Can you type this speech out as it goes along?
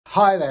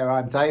Hi there,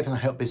 I'm Dave and I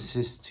help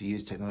businesses to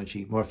use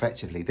technology more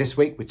effectively. This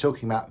week we're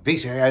talking about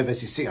vCIO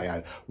versus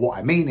CIO. What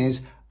I mean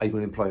is, are you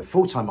going to employ a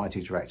full-time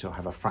IT director or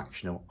have a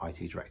fractional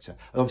IT director?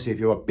 Obviously, if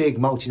you're a big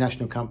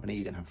multinational company,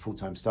 you're going to have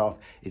full-time staff.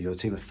 If you're a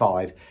team of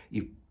 5,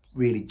 you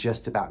really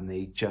just about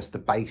need just the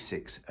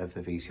basics of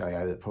the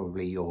vCIO that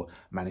probably your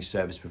managed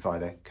service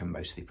provider can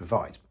mostly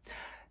provide.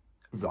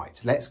 Right,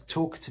 let's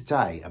talk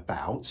today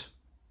about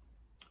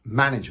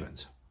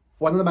management.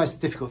 One of the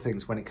most difficult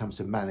things when it comes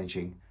to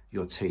managing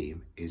your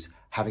team is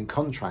having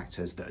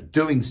contractors that are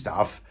doing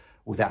stuff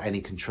without any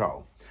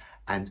control.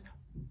 And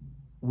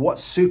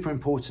what's super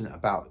important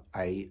about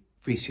a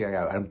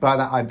vCIO, and by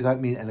that I don't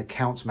mean an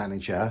account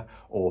manager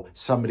or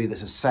somebody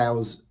that's a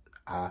sales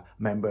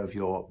member of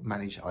your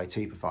managed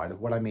IT provider.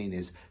 What I mean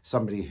is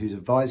somebody who's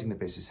advising the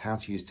business how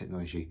to use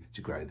technology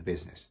to grow the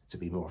business, to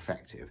be more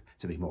effective,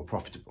 to be more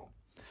profitable.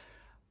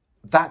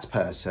 That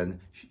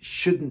person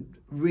shouldn't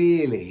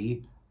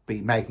really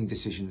be making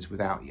decisions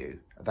without you.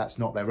 That's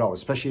not their role,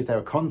 especially if they're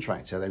a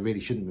contractor. They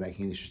really shouldn't be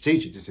making any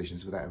strategic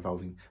decisions without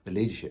involving the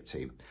leadership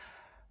team.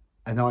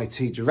 An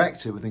IT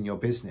director within your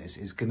business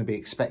is going to be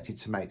expected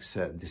to make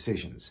certain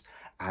decisions,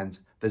 and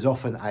there's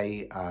often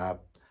a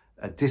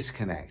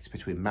disconnect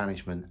between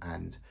management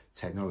and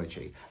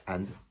technology.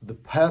 And the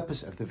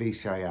purpose of the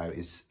vCIO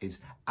is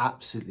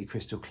absolutely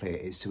crystal clear.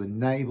 It's to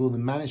enable the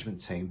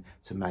management team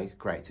to make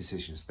great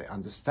decisions. They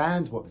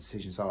understand what the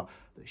decisions are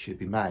that should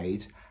be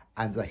made,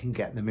 and they can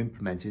get them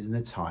implemented in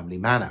a timely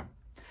manner.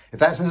 If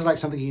that sounds like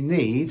something you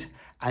need,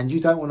 and you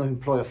don't want to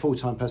employ a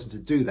full-time person to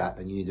do that,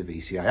 then you need a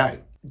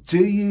vCIO.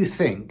 Do you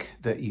think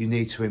that you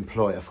need to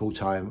employ a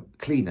full-time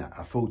cleaner,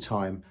 a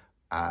full-time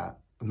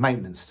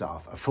maintenance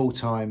staff, a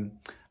full-time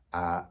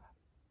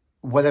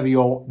whatever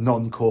your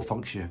non-core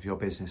function of your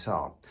business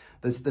are?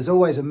 There's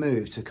always a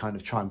move to kind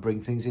of try and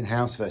bring things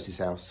in-house versus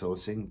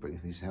outsourcing,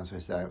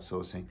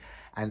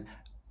 and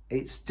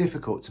it's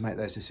difficult to make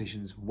those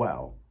decisions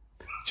well.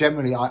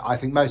 Generally, I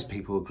think most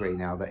people agree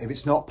now that if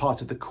it's not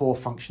part of the core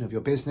function of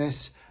your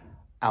business,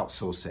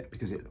 outsource it,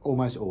 because it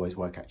almost always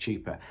works out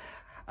cheaper.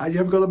 And you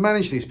haven't got to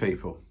manage these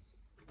people.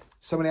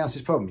 Somebody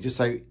else's problem. You just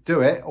say,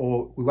 do it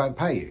or we won't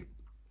pay you.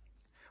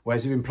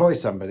 Whereas if you employ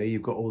somebody,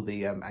 you've got all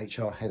the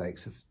HR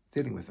headaches of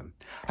dealing with them.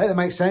 I hope that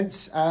makes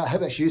sense. I hope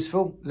that's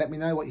useful. Let me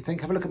know what you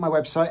think. Have a look at my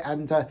website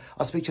and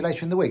I'll speak to you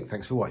later in the week.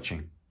 Thanks for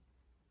watching.